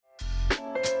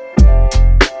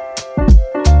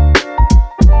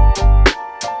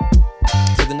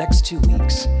next 2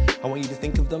 weeks, I want you to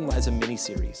think of them as a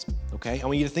mini-series, okay? I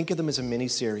want you to think of them as a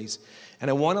mini-series. And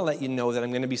I want to let you know that I'm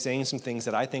going to be saying some things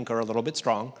that I think are a little bit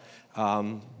strong,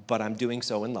 but I'm doing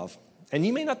so in love. And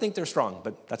you may not think they're strong,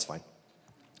 but that's fine.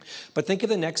 But think of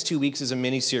the next 2 weeks as a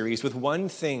mini-series with one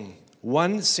thing,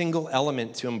 one single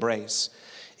element to embrace,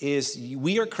 is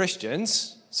we are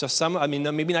Christians. So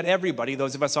maybe not everybody,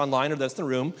 those of us online or those in the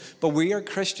room, but we are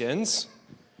Christians.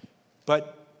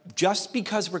 But just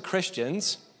because we're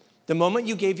Christians, the moment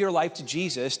you gave your life to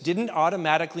Jesus didn't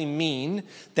automatically mean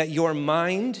that your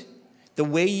mind, the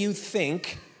way you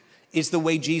think, is the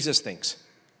way Jesus thinks.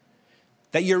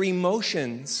 That your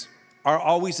emotions are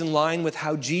always in line with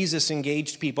how Jesus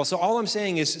engaged people. So all I'm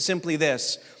saying is simply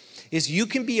this, is you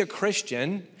can be a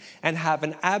Christian and have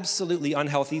an absolutely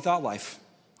unhealthy thought life.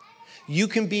 You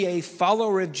can be a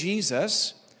follower of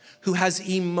Jesus who has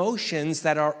emotions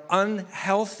that are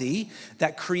unhealthy,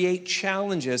 that create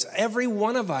challenges. Every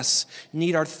one of us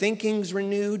need our thinkings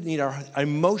renewed, need our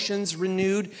emotions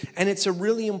renewed, and it's a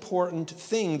really important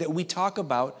thing that we talk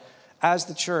about as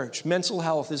the church. Mental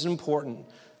health is important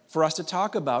for us to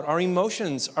talk about. Our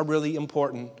emotions are really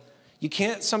important. You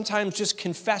can't sometimes just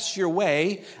confess your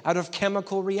way out of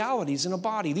chemical realities in a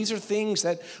body. These are things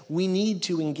that we need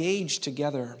to engage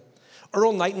together.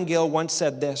 Earl Nightingale once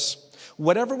said this,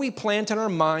 "Whatever we plant in our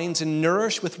minds and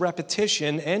nourish with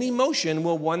repetition and emotion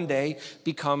will one day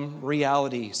become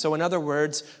reality." So in other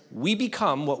words, we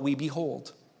become what we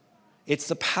behold. It's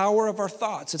the power of our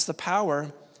thoughts. It's the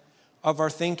power of our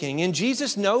thinking. And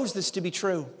Jesus knows this to be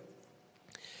true.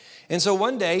 And so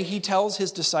one day he tells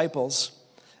his disciples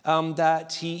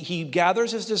that he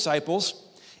gathers his disciples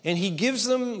and he gives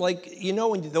them, when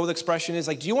the old expression is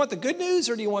do you want the good news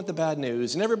or do you want the bad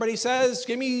news? And everybody says,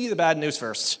 give me the bad news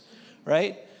first,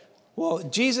 right? Well,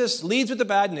 Jesus leads with the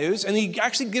bad news and he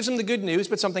actually gives them the good news,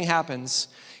 but something happens.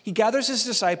 He gathers his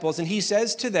disciples and he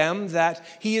says to them that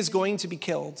he is going to be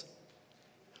killed.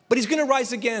 But he's going to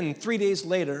rise again 3 days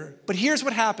later. But here's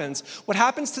what happens. What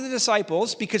happens to the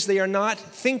disciples, because they are not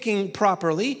thinking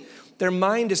properly, their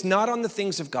mind is not on the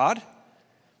things of God,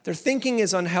 their thinking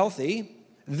is unhealthy,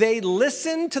 they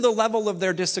listen to the level of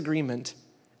their disagreement.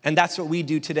 And that's what we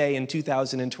do today in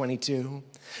 2022.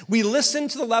 We listen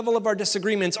to the level of our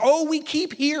disagreements. Oh, we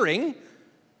keep hearing,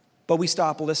 but we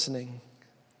stop listening.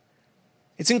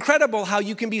 It's incredible how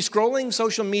you can be scrolling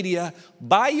social media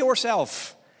by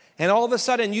yourself, and all of a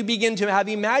sudden you begin to have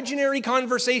imaginary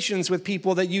conversations with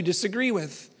people that you disagree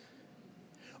with.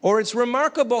 Or it's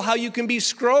remarkable how you can be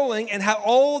scrolling and have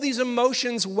all these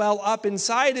emotions well up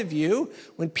inside of you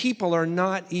when people are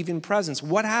not even present.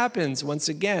 What happens, once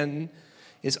again,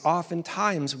 is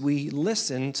oftentimes we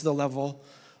listen to the level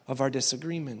of our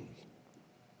disagreement.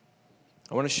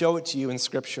 I want to show it to you in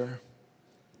Scripture.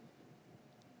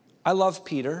 I love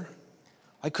Peter.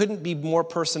 I couldn't be more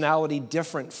personality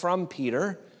different from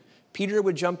Peter. Peter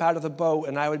would jump out of the boat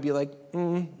and I would be like,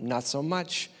 not so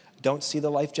much. Don't see the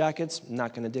life jackets,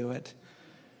 not going to do it.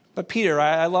 But Peter,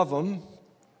 I love him.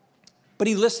 But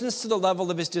he listens to the level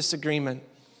of his disagreement.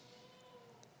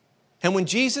 And when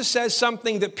Jesus says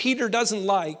something that Peter doesn't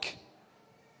like,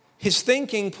 his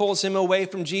thinking pulls him away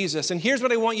from Jesus. And here's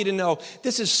what I want you to know.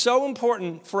 This is so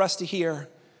important for us to hear.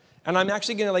 And I'm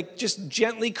actually going to just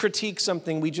gently critique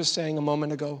something we just sang a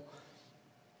moment ago.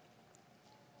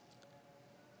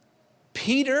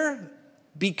 Peter,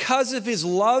 because of his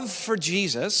love for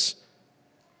Jesus,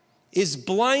 is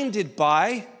blinded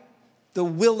by the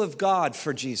will of God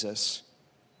for Jesus.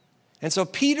 And so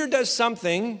Peter does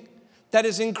something that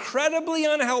is incredibly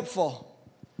unhelpful.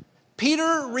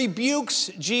 Peter rebukes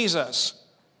Jesus.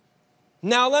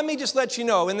 Now, let me just let you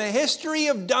know, in the history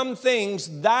of dumb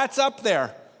things, that's up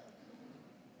there.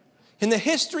 In the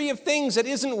history of things that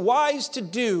isn't wise to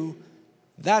do,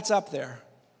 that's up there.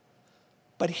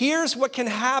 But here's what can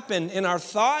happen in our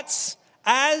thoughts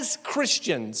as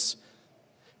Christians.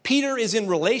 Peter is in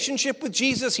relationship with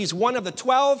Jesus. He's one of the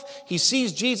 12. He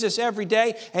sees Jesus every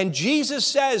day. And Jesus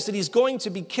says that he's going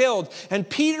to be killed. And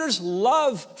Peter's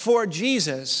love for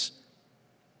Jesus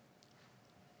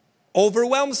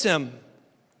overwhelms him.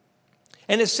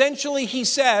 And essentially he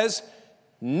says,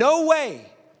 no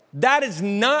way. That is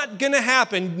not going to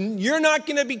happen. You're not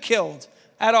going to be killed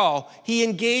at all. He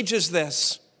engages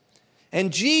this.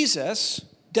 And Jesus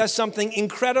does something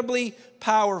incredibly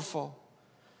powerful.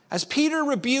 As Peter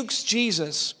rebukes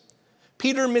Jesus,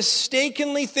 Peter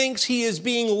mistakenly thinks he is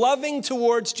being loving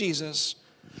towards Jesus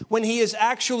when he is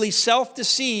actually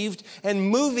self-deceived and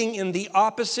moving in the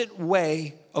opposite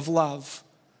way of love.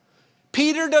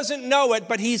 Peter doesn't know it,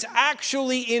 but he's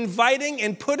actually inviting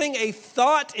and putting a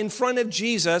thought in front of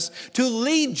Jesus to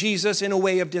lead Jesus in a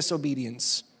way of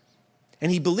disobedience.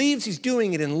 And he believes he's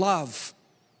doing it in love.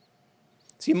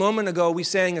 See, a moment ago, we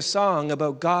sang a song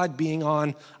about God being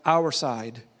on our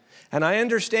side. And I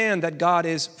understand that God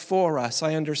is for us.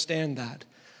 I understand that.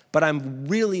 But I'm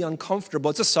really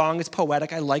uncomfortable. It's a song. It's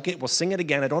poetic. I like it. We'll sing it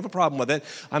again. I don't have a problem with it.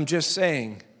 I'm just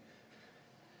saying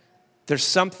there's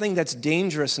something that's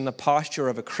dangerous in the posture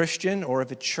of a Christian or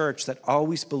of a church that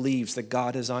always believes that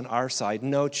God is on our side.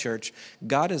 No, church.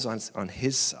 God is on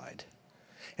his side.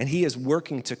 And he is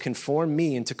working to conform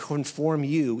me and to conform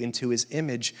you into his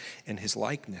image and his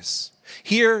likeness.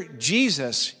 Here,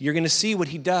 Jesus, you're going to see what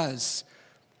he does.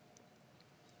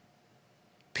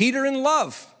 Peter in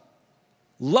love.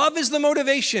 Love is the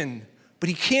motivation, but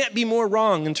he can't be more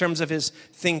wrong in terms of his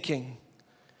thinking.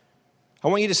 I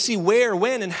want you to see where,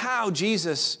 when, and how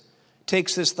Jesus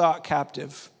takes this thought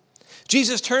captive.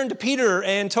 Jesus turned to Peter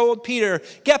and told Peter,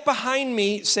 "Get behind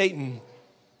me, Satan.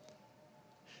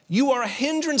 You are a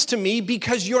hindrance to me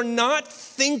because you're not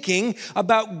thinking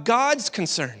about God's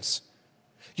concerns.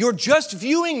 You're just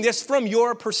viewing this from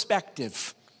your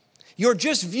perspective. You're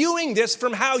just viewing this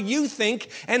from how you think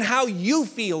and how you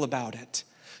feel about it.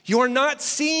 You're not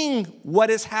seeing what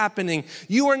is happening.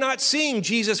 You are not seeing,"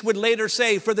 Jesus would later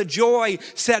say, "for the joy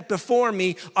set before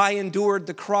me, I endured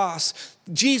the cross."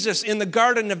 Jesus in the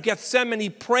Garden of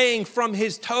Gethsemane praying from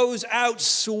his toes out,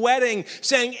 sweating,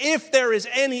 saying, "If there is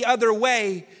any other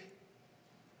way."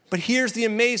 But here's the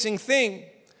amazing thing.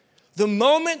 The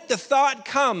moment the thought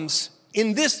comes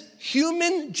in this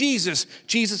human Jesus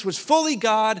was fully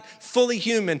God, fully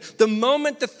human. The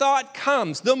moment the thought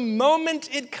comes,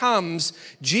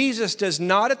 Jesus does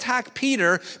not attack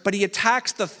Peter, but he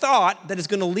attacks the thought that is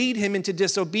going to lead him into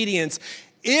disobedience.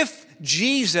 If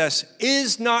Jesus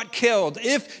is not killed,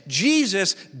 if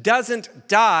Jesus doesn't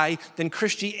die, then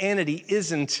Christianity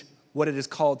isn't what it is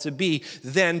called to be.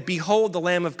 Then behold the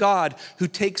Lamb of God who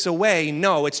takes away.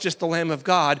 No, it's just the Lamb of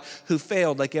God who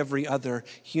failed like every other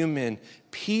human.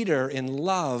 Peter, in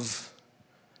love,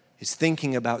 is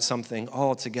thinking about something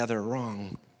altogether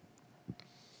wrong.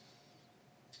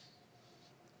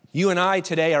 You and I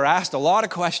today are asked a lot of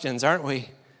questions, aren't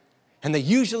we? And they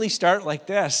usually start like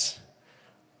this.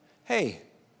 Hey,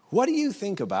 what do you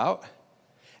think about?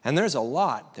 And there's a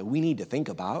lot that we need to think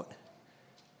about.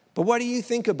 But what do you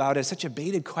think about is such a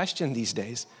baited question these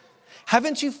days.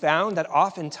 Haven't you found that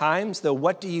oftentimes the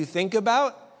what do you think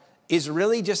about is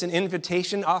really just an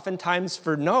invitation oftentimes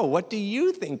for no, what do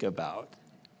you think about?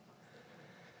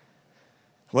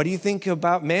 What do you think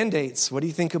about mandates? What do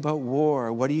you think about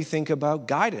war? What do you think about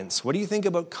guidance? What do you think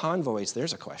about convoys?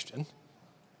 There's a question.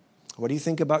 What do you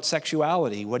think about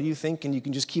sexuality? What do you think? And you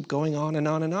can just keep going on and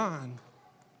on and on.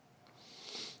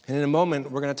 And in a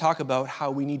moment, we're going to talk about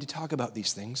how we need to talk about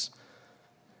these things.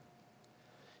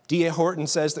 D.A. Horton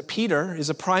says that Peter is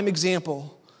a prime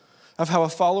example of how a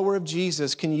follower of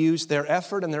Jesus can use their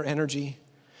effort and their energy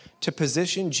to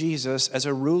position Jesus as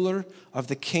a ruler of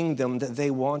the kingdom that they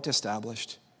want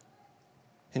established.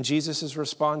 And Jesus'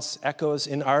 response echoes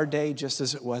in our day just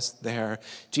as it was there.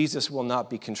 Jesus will not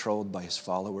be controlled by his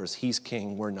followers. He's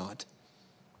king, we're not.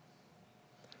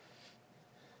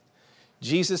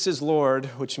 Jesus is Lord,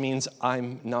 which means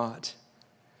I'm not.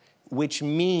 Which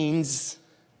means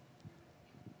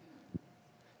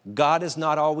God is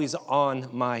not always on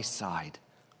my side.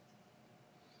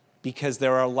 Because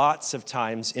there are lots of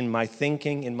times in my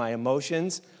thinking, in my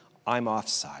emotions, I'm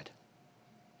offside.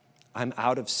 I'm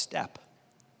out of step.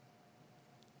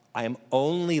 I am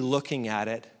only looking at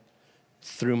it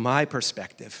through my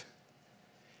perspective.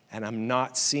 And I'm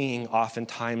not seeing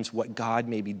oftentimes what God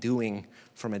may be doing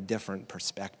from a different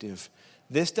perspective.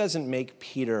 This doesn't make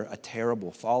Peter a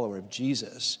terrible follower of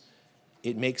Jesus.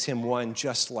 It makes him one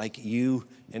just like you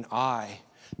and I,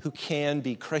 who can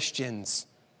be Christians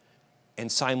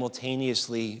and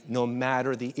simultaneously, no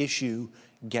matter the issue,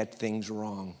 get things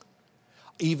wrong.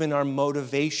 Even our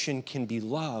motivation can be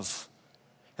love.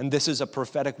 And this is a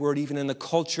prophetic word even in the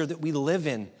culture that we live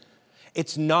in.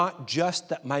 It's not just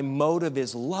that my motive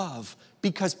is love,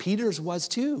 because Peter's was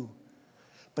too.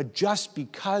 But just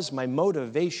because my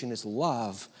motivation is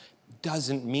love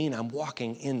doesn't mean I'm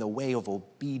walking in the way of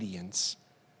obedience.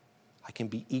 I can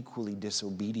be equally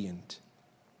disobedient.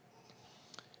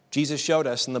 Jesus showed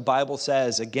us, and the Bible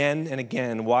says again and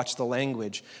again, watch the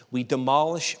language, we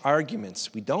demolish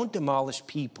arguments. We don't demolish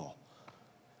people.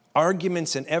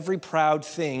 Arguments and every proud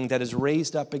thing that is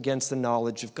raised up against the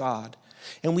knowledge of God.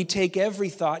 And we take every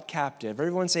thought captive.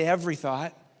 Everyone say every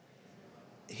thought.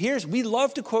 We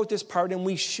love to quote this part, and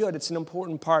we should. It's an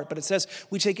important part. But it says,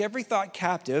 we take every thought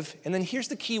captive. And then here's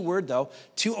the key word, though,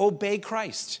 to obey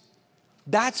Christ.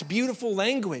 That's beautiful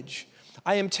language.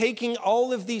 I am taking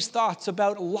all of these thoughts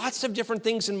about lots of different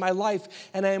things in my life,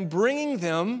 and I am bringing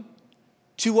them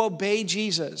to obey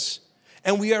Jesus.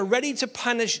 And we are ready to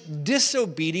punish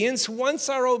disobedience once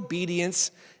our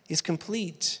obedience is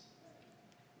complete.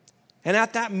 And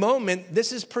at that moment,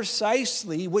 this is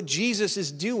precisely what Jesus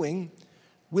is doing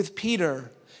with Peter.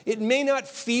 It may not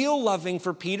feel loving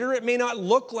for Peter, it may not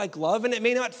look like love, and it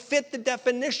may not fit the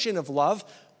definition of love,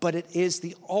 but it is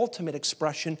the ultimate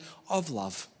expression of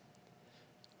love.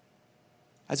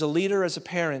 As a leader, as a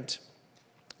parent,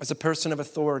 as a person of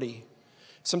authority,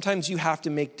 sometimes you have to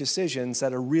make decisions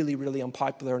that are really, really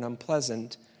unpopular and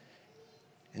unpleasant.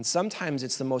 And sometimes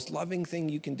it's the most loving thing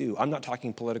you can do. I'm not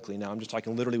talking politically now. I'm just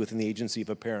talking literally within the agency of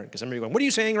a parent. Because some of you are going, what are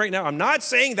you saying right now? I'm not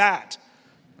saying that.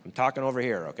 I'm talking over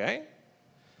here, okay?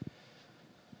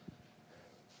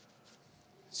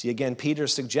 See, again, Peter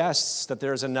suggests that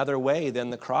there's another way than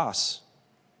the cross.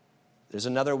 There's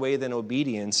another way than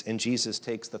obedience, and Jesus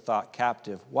takes the thought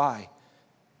captive. Why?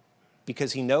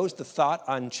 Because he knows the thought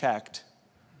unchecked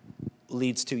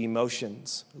leads to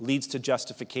emotions, leads to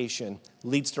justification,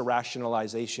 leads to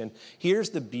rationalization. Here's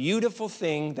the beautiful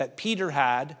thing that Peter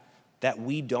had that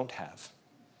we don't have.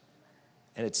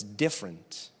 And it's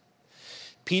different.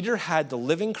 Peter had the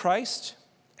living Christ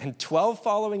and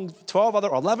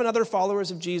 11 other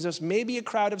followers of Jesus, maybe a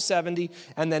crowd of 70,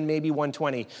 and then maybe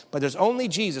 120. But there's only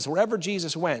Jesus. Wherever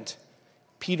Jesus went,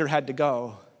 Peter had to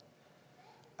go.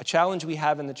 A challenge we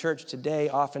have in the church today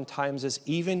oftentimes is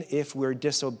even if we're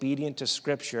disobedient to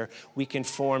Scripture, we can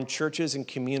form churches and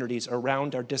communities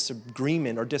around our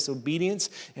disagreement or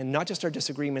disobedience, and not just our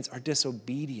disagreements, our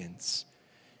disobedience.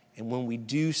 And when we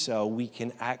do so, we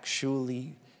can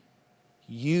actually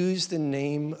use the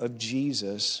name of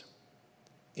Jesus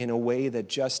in a way that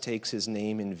just takes his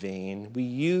name in vain. We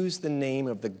use the name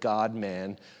of the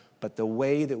God-man, but the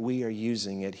way that we are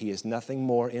using it, he is nothing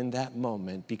more in that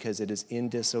moment because it is in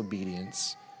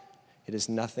disobedience. It is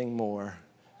nothing more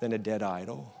than a dead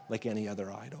idol, like any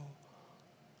other idol.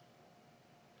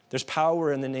 There's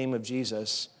power in the name of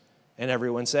Jesus. And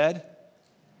everyone said,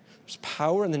 there's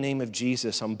power in the name of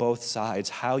Jesus on both sides,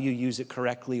 how you use it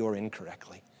correctly or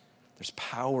incorrectly. There's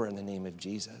power in the name of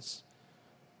Jesus.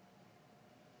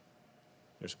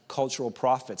 There's cultural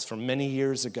prophets from many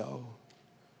years ago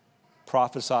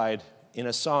prophesied in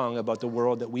a song about the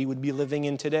world that we would be living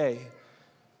in today.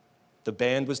 The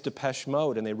band was Depeche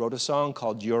Mode, and they wrote a song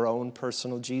called Your Own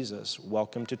Personal Jesus.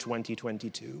 Welcome to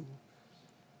 2022.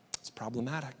 It's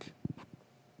problematic.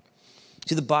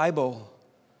 See, the Bible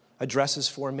addresses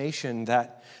formation,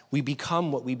 that we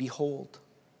become what we behold.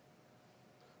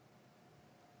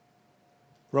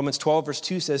 Romans 12, verse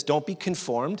 2 says, don't be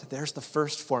conformed. There's the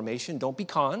first formation. Don't be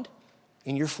conned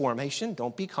in your formation.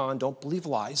 Don't be conned. Don't believe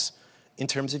lies in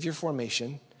terms of your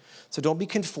formation. So don't be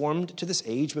conformed to this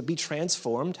age, but be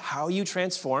transformed. How are you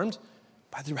transformed?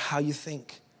 By how you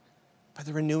think, by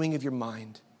the renewing of your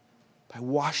mind, by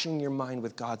washing your mind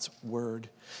with God's word,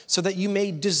 so that you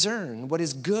may discern what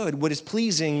is good, what is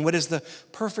pleasing, what is the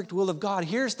perfect will of God.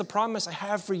 Here's the promise I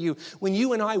have for you. When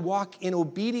you and I walk in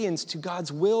obedience to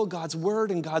God's will, God's word,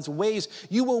 and God's ways,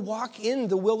 you will walk in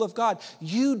the will of God.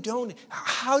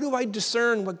 How do I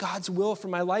discern what God's will for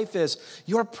my life is?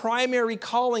 Your primary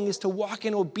calling is to walk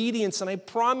in obedience, and I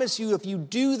promise you, if you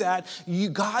do that,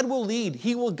 God will lead,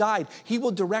 he will guide, he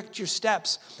will direct your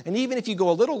steps. And even if you go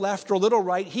a little left or a little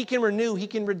right, he can renew, he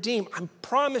can redeem. I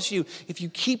promise you, if you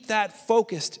keep that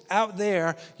focused out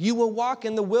there, you will walk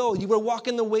in the will, you will walk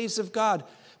in the ways of God.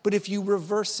 But if you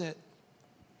reverse it,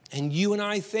 and you and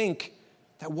I think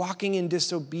that walking in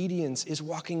disobedience is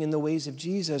walking in the ways of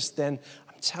Jesus, then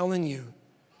I'm telling you,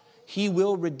 he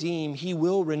will redeem, he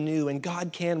will renew, and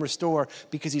God can restore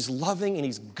because he's loving and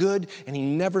he's good and he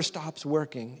never stops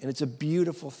working. And it's a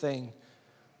beautiful thing.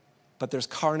 But there's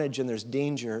carnage and there's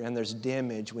danger and there's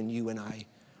damage when you and I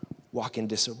walk in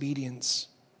disobedience.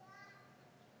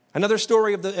 Another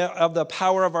story of the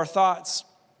power of our thoughts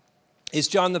is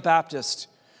John the Baptist,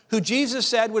 who Jesus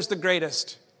said was the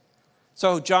greatest.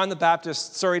 So John the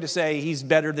Baptist, sorry to say, he's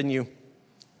better than you.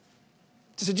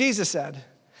 That's what Jesus said.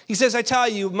 He says, I tell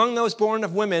you, among those born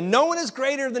of women, no one is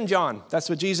greater than John. That's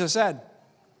what Jesus said.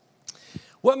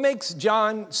 What makes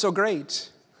John so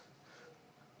great?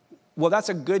 Well, that's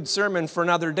a good sermon for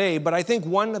another day, but I think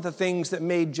one of the things that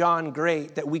made John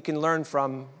great that we can learn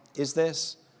from is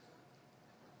this.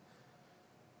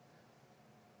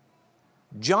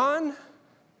 John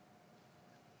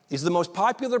is the most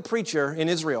popular preacher in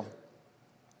Israel.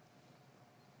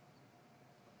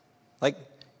 Like,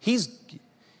 he's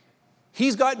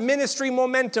got ministry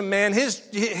momentum, man.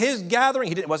 His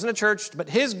gathering, it wasn't a church, but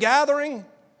his gathering,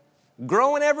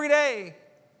 growing every day.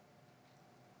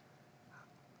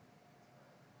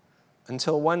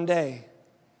 until one day,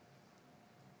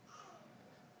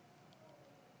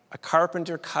 a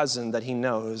carpenter cousin that he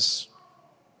knows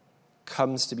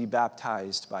comes to be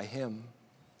baptized by him.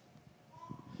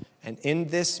 And in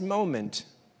this moment,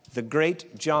 the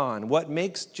great John, what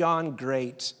makes John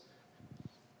great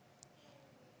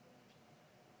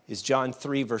is John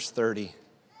 3, verse 30,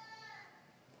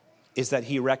 is that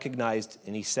he recognized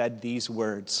and he said these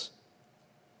words.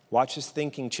 Watch his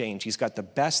thinking change. He's got the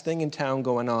best thing in town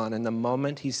going on, and the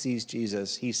moment he sees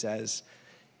Jesus, he says,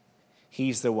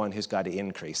 he's the one who's got to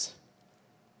increase.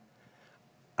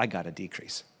 I got to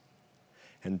decrease.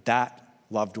 And that,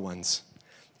 loved ones,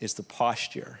 is the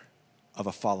posture of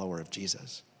a follower of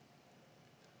Jesus.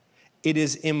 It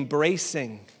is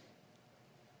embracing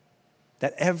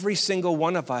that every single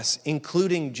one of us,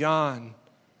 including John,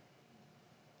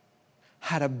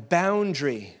 had a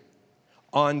boundary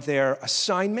on their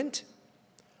assignment,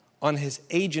 on his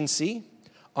agency,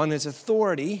 on his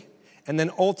authority, and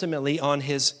then ultimately on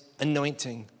his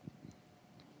anointing.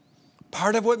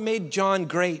 Part of what made John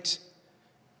great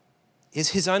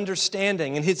is his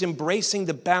understanding and his embracing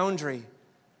the boundary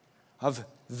of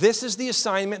this is the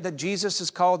assignment that Jesus has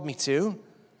called me to.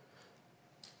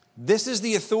 This is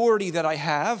the authority that I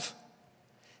have.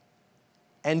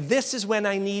 And this is when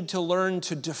I need to learn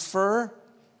to defer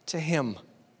to him,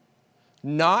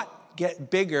 not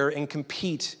get bigger and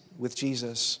compete with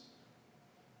Jesus.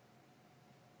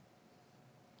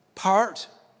 Part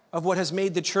of what has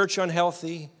made the church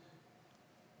unhealthy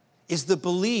is the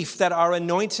belief that our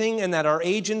anointing and that our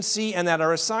agency and that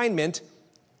our assignment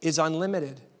is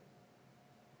unlimited.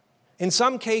 In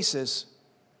some cases,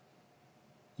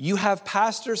 you have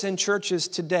pastors and churches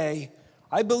today,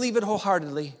 I believe it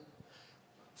wholeheartedly,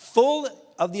 full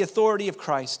of the authority of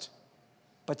Christ,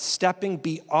 but stepping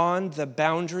beyond the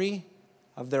boundary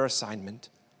of their assignment.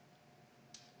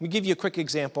 Let me give you a quick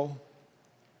example.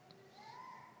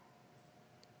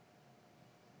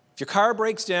 If your car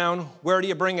breaks down, where do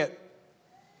you bring it?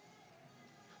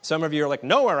 Some of you are like,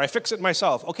 nowhere, I fix it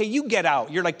myself. Okay, you get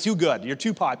out. You're like too good. You're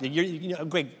too popular. You're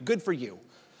great, good for you.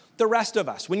 The rest of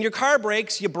us, when your car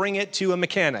breaks, you bring it to a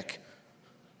mechanic.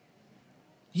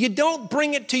 You don't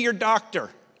bring it to your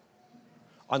doctor.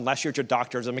 Unless your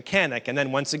doctor is a mechanic. And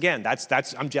then once again,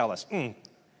 that's I'm jealous.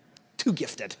 Too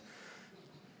gifted.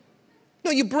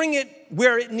 No, you bring it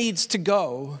where it needs to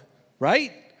go,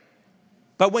 right?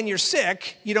 But when you're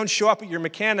sick, you don't show up at your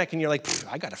mechanic and you're like,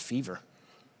 I got a fever.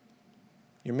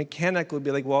 Your mechanic would be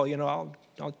like, well,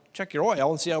 I'll check your oil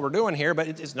and see how we're doing here, but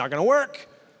it's not going to work.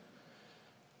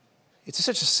 It's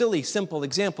such a silly, simple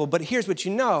example, but here's what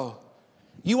you know.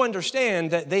 You understand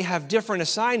that they have different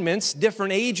assignments,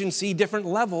 different agency, different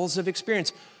levels of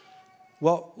experience.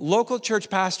 Well, local church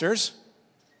pastors,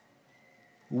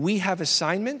 we have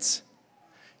assignments,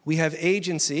 we have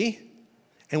agency,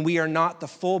 and we are not the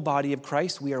full body of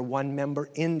Christ. We are one member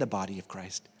in the body of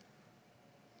Christ.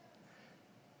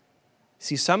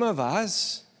 See, some of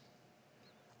us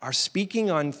are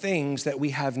speaking on things that we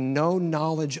have no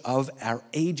knowledge of our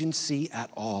agency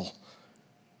at all.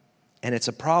 And it's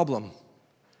a problem.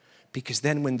 Because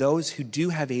then when those who do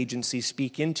have agency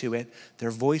speak into it, their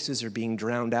voices are being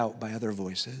drowned out by other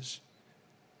voices.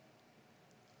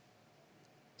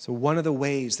 So one of the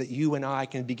ways that you and I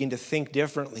can begin to think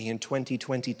differently in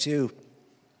 2022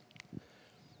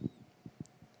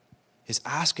 is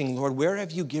asking, Lord, where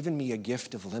have you given me a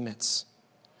gift of limits?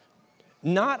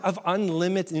 Not of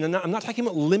unlimited, I'm not talking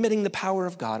about limiting the power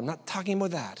of God. I'm not talking about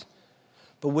that.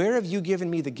 But where have you given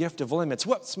me the gift of limits?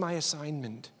 What's my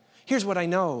assignment? Here's what I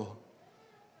know.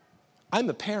 I'm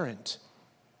a parent.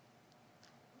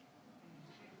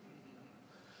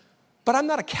 But I'm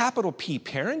not a capital P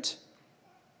parent.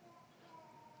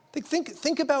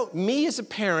 Think about me as a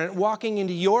parent walking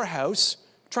into your house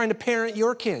trying to parent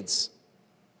your kids.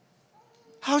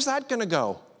 How's that going to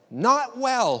go? Not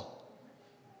well.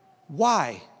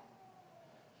 Why?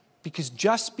 Because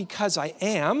just because I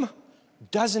am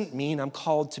doesn't mean I'm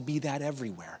called to be that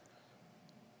everywhere.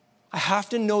 I have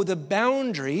to know the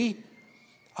boundary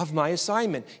of my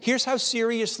assignment. Here's how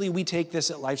seriously we take this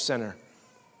at Life Center.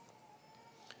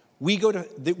 We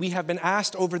have been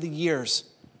asked over the years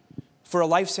for a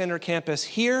Life Center campus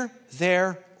here,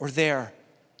 there, or there.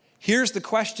 Here's the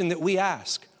question that we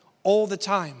ask all the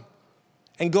time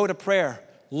and go to prayer.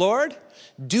 Lord,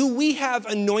 do we have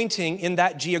anointing in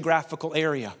that geographical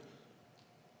area?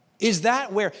 Is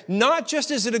that where, not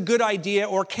just is it a good idea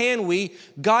or can we,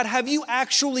 God, have you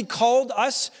actually called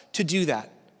us to do that?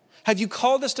 Have you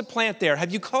called us to plant there?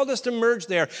 Have you called us to merge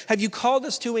there? Have you called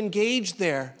us to engage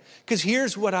there? Because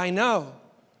here's what I know.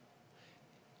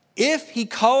 If he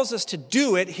calls us to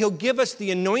do it, he'll give us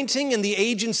the anointing and the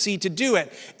agency to do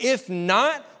it. If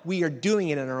not, we are doing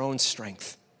it in our own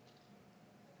strength.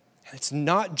 And it's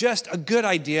not just a good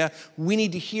idea. We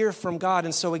need to hear from God.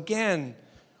 And so again,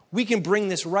 we can bring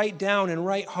this right down and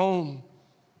right home.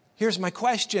 Here's my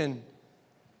question.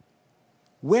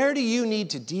 Where do you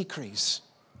need to decrease?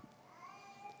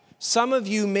 Some of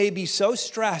you may be so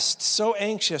stressed, so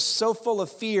anxious, so full of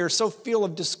fear, so full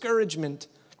of discouragement.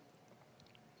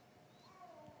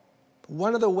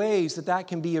 One of the ways that that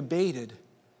can be abated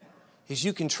is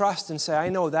you can trust and say, I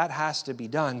know that has to be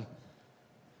done,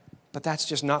 but that's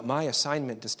just not my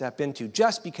assignment to step into.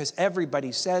 Just because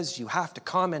everybody says you have to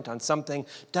comment on something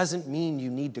doesn't mean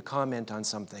you need to comment on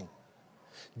something.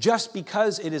 Just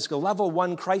because it is a level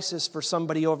 1 crisis for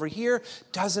somebody over here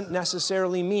doesn't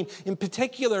necessarily mean. In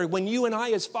particular, when you and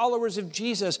I as followers of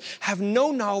Jesus have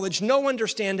no knowledge, no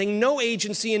understanding, no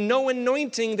agency, and no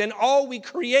anointing, then all we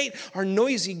create are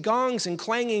noisy gongs and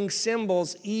clanging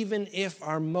cymbals, even if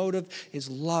our motive is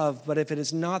love. But if it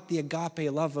is not the agape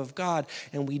love of God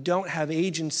and we don't have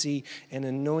agency and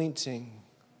anointing,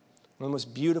 one of the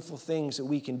most beautiful things that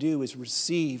we can do is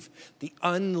receive the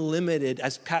unlimited,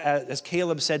 as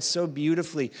Caleb said so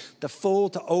beautifully, the full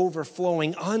to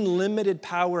overflowing, unlimited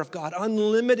power of God,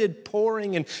 unlimited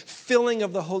pouring and filling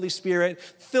of the Holy Spirit,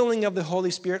 filling of the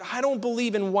Holy Spirit. I don't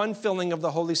believe in one filling of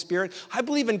the Holy Spirit. I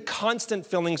believe in constant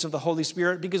fillings of the Holy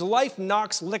Spirit because life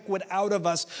knocks liquid out of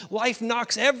us. Life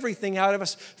knocks everything out of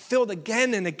us, filled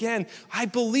again and again. I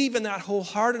believe in that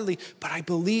wholeheartedly, but I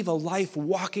believe a life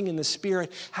walking in the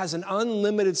Spirit has an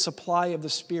unlimited supply of the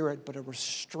Spirit, but a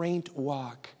restraint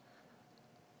walk.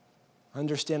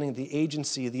 Understanding the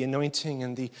agency, the anointing,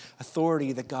 and the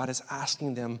authority that God is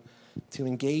asking them to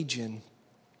engage in.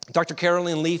 Dr.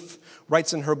 Carolyn Leaf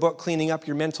writes in her book, Cleaning Up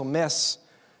Your Mental Mess.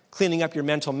 Cleaning Up Your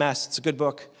Mental Mess. It's a good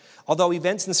book. Although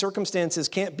events and circumstances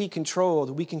can't be controlled,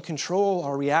 we can control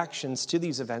our reactions to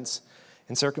these events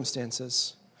and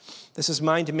circumstances. This is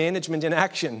mind management in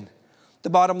action. The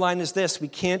bottom line is this: we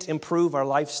can't improve our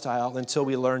lifestyle until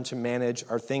we learn to manage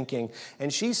our thinking.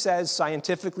 And she says,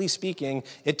 scientifically speaking,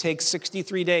 it takes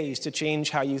 63 days to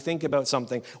change how you think about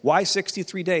something. Why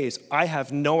 63 days? I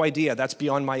have no idea. That's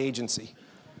beyond my agency.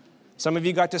 Some of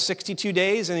you got to 62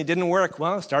 days and it didn't work.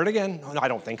 Well, start again. No, I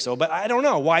don't think so, but I don't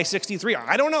know. Why 63?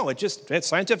 I don't know. It's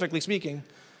scientifically speaking.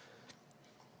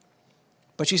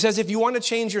 But she says, if you want to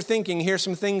change your thinking, here's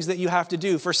some things that you have to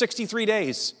do for 63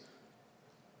 days.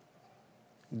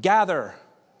 Gather.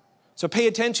 So pay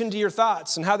attention to your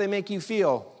thoughts and how they make you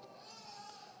feel.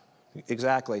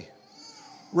 Exactly.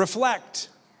 Reflect.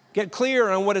 Get clear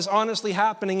on what is honestly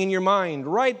happening in your mind.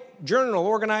 Write, journal,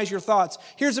 organize your thoughts.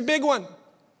 Here's a big one.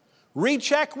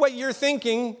 Recheck what you're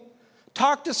thinking.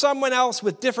 Talk to someone else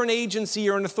with different agency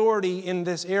or an authority in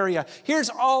this area. Here's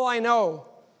all I know.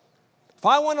 If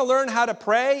I want to learn how to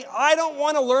pray, I don't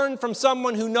want to learn from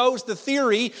someone who knows the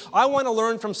theory. I want to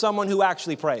learn from someone who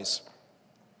actually prays.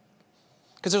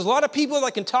 Because there's a lot of people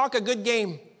that can talk a good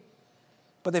game,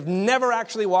 but they've never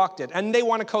actually walked it, and they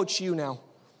want to coach you now.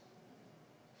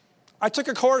 I took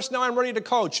a course, now I'm ready to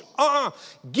coach.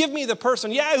 Give me the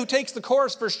person, who takes the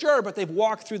course for sure, but they've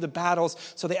walked through the battles,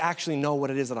 so they actually know what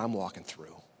it is that I'm walking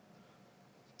through.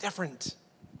 Different.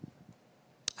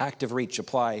 Active reach,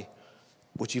 apply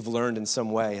what you've learned in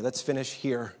some way. Let's finish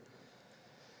here.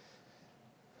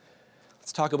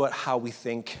 Let's talk about how we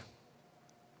think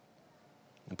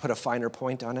and put a finer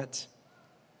point on it.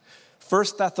 1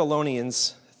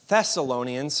 Thessalonians,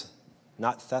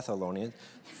 not Thessalonians.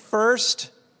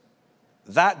 First,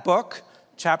 that book,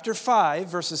 chapter 5,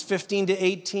 verses 15 to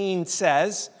 18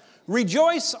 says,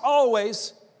 rejoice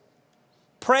always,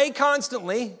 pray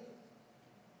constantly,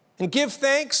 and give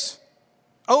thanks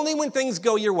only when things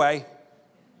go your way.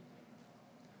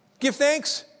 Give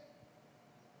thanks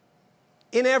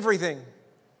in everything.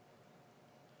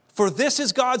 For this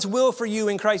is God's will for you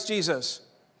in Christ Jesus.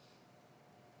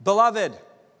 Beloved,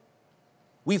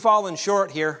 we've fallen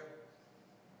short here.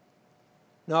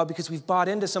 No, because we've bought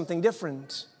into something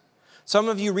different. Some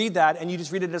of you read that and you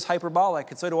just read it as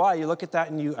hyperbolic, and so do I. You look at that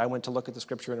and I went to look at the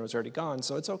scripture and it was already gone,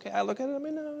 so it's okay. I look at it in my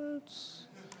notes.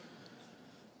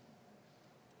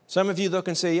 Some of you look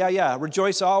and say,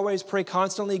 rejoice always, pray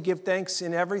constantly, give thanks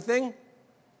in everything.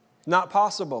 Not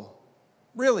possible.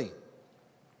 Really?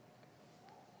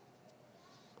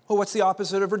 Well, what's the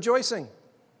opposite of rejoicing?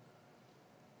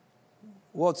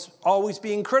 Well, it's always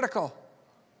being critical.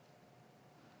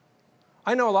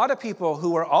 I know a lot of people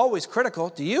who are always critical.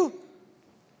 Do you?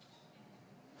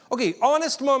 Okay,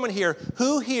 honest moment here.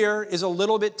 Who here is a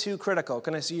little bit too critical?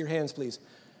 Can I see your hands, please?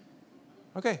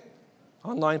 Okay.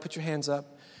 Online, put your hands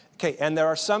up. Okay, and there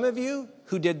are some of you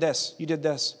who did this. You did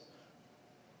this.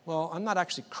 Well, I'm not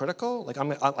actually critical.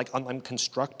 I'm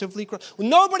constructively critical. Well,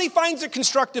 nobody finds it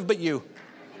constructive but you.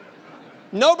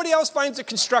 Nobody else finds it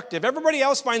constructive. Everybody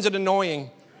else finds it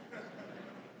annoying.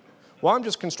 Well, I'm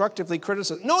just constructively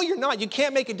criticizing. No, you're not. You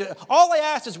can't make it. All I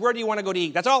asked is, where do you want to go to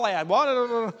eat? That's all I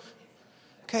asked.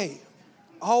 Okay,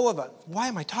 all of it. Why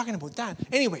am I talking about that?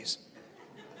 Anyways.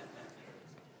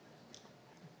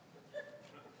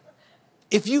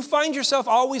 If you find yourself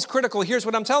always critical, here's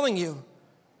what I'm telling you.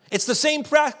 It's the same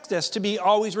practice to be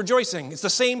always rejoicing. It's the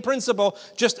same principle,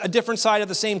 just a different side of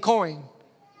the same coin.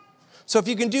 So if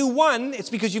you can do one, it's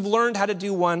because you've learned how to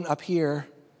do one up here.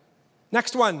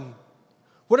 Next one.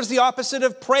 What is the opposite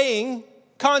of praying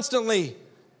constantly?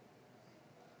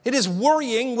 It is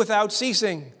worrying without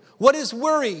ceasing. What is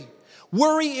worry?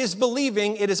 Worry is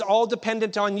believing it is all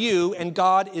dependent on you and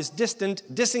God is distant,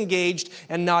 disengaged,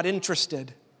 and not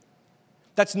interested.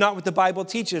 That's not what the Bible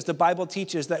teaches. The Bible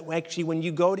teaches that actually when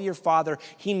you go to your Father,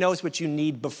 He knows what you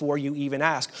need before you even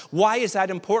ask. Why is that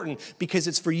important? Because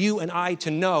it's for you and I to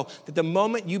know that the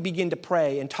moment you begin to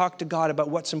pray and talk to God about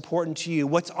what's important to you,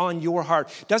 what's on your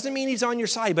heart, doesn't mean He's on your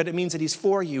side, but it means that He's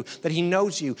for you, that He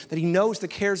knows the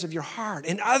cares of your heart.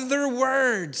 In other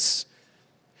words,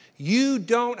 you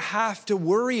don't have to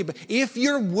worry. If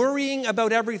you're worrying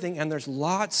about everything, and there's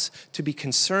lots to be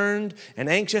concerned and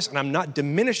anxious, and I'm not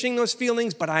diminishing those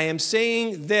feelings, but I am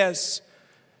saying this.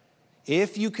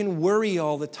 If you can worry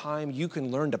all the time, you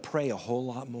can learn to pray a whole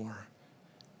lot more.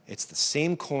 It's the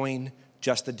same coin,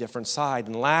 just a different side.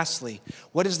 And lastly,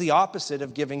 what is the opposite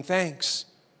of giving thanks?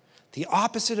 The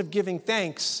opposite of giving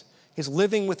thanks is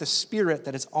living with a spirit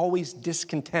that is always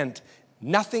discontent.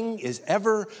 Nothing is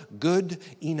ever good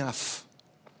enough.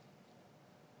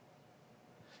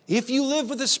 If you live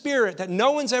with a spirit that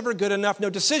no one's ever good enough, no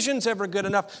decision's ever good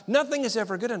enough, nothing is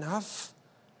ever good enough,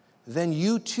 then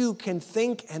you too can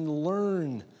think and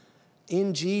learn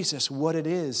in Jesus what it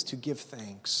is to give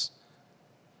thanks.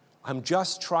 I'm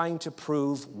just trying to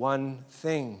prove one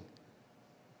thing.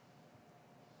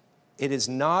 It is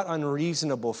not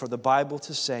unreasonable for the Bible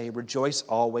to say, rejoice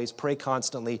always, pray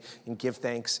constantly, and give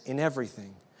thanks in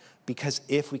everything. Because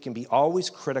if we can be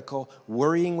always critical,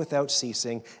 worrying without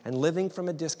ceasing, and living from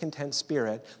a discontent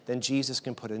spirit, then Jesus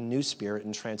can put a new spirit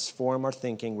and transform our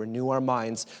thinking, renew our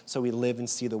minds, so we live and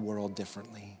see the world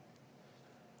differently.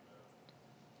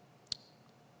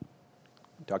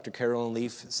 Dr. Carolyn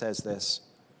Leaf says this.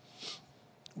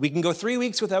 We can go 3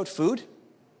 weeks without food.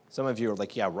 Some of you are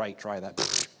like, yeah, right, try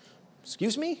that.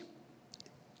 Excuse me?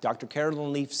 Dr.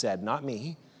 Carolyn Leaf said, not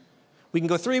me. We can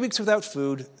go 3 weeks without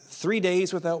food, 3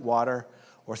 days without water,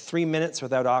 or 3 minutes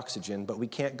without oxygen, but we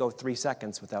can't go 3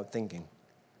 seconds without thinking.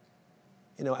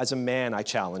 You know, as a man, I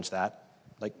challenge that.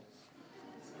 Like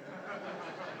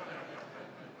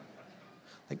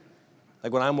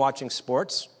when I'm watching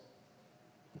sports,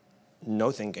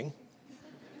 no thinking.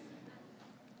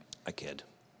 I kid,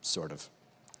 sort of.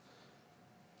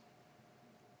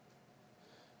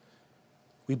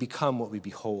 We become what we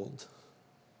behold.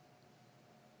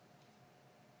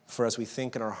 For as we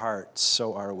think in our hearts,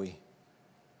 so are we.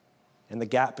 And the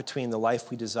gap between the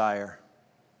life we desire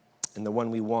and the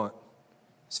one we want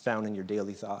is found in your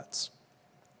daily thoughts.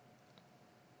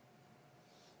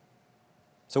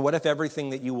 So what if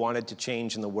everything that you wanted to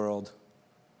change in the world,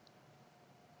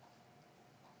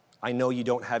 I know you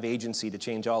don't have agency to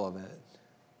change all of it,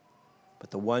 but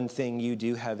the one thing you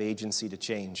do have agency to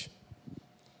change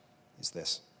is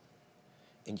this.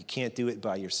 And you can't do it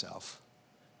by yourself.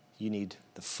 You need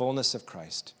the fullness of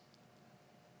Christ,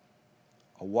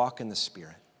 a walk in the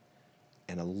Spirit,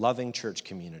 and a loving church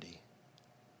community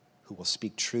who will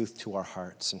speak truth to our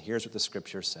hearts. And here's what the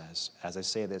Scripture says. As I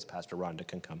say this, Pastor Rhonda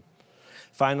can come.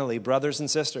 Finally, brothers and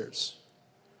sisters,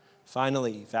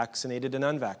 finally, vaccinated and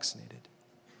unvaccinated,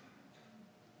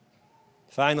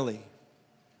 finally,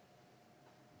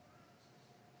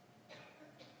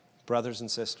 brothers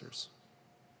and sisters,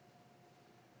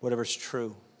 whatever's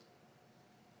true,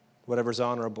 whatever's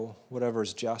honorable,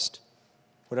 whatever's just,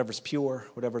 whatever's pure,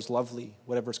 whatever's lovely,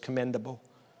 whatever's commendable,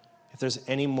 if there's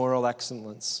any moral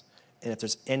excellence, and if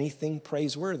there's anything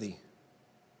praiseworthy,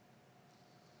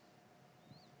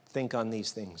 think on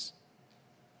these things.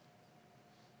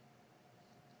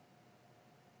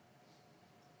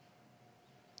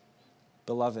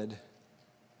 Beloved,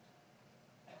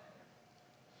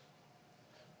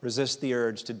 resist the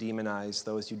urge to demonize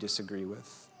those you disagree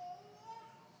with.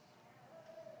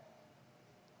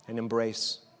 And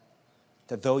embrace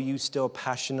that though you still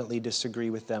passionately disagree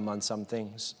with them on some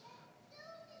things,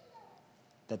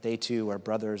 that they too are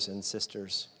brothers and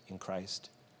sisters in Christ.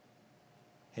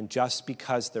 And just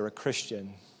because they're a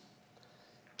Christian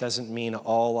doesn't mean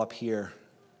all up here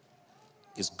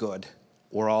is good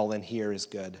or all in here is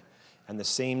good. And the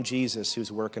same Jesus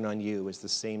who's working on you is the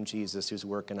same Jesus who's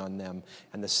working on them.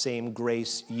 And the same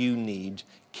grace you need,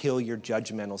 kill your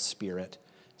judgmental spirit.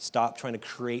 Stop trying to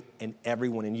create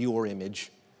everyone in your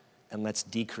image, and let's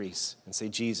decrease and say,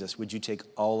 Jesus, would you take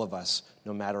all of us,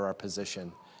 no matter our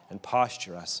position, and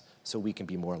posture us so we can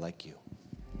be more like you.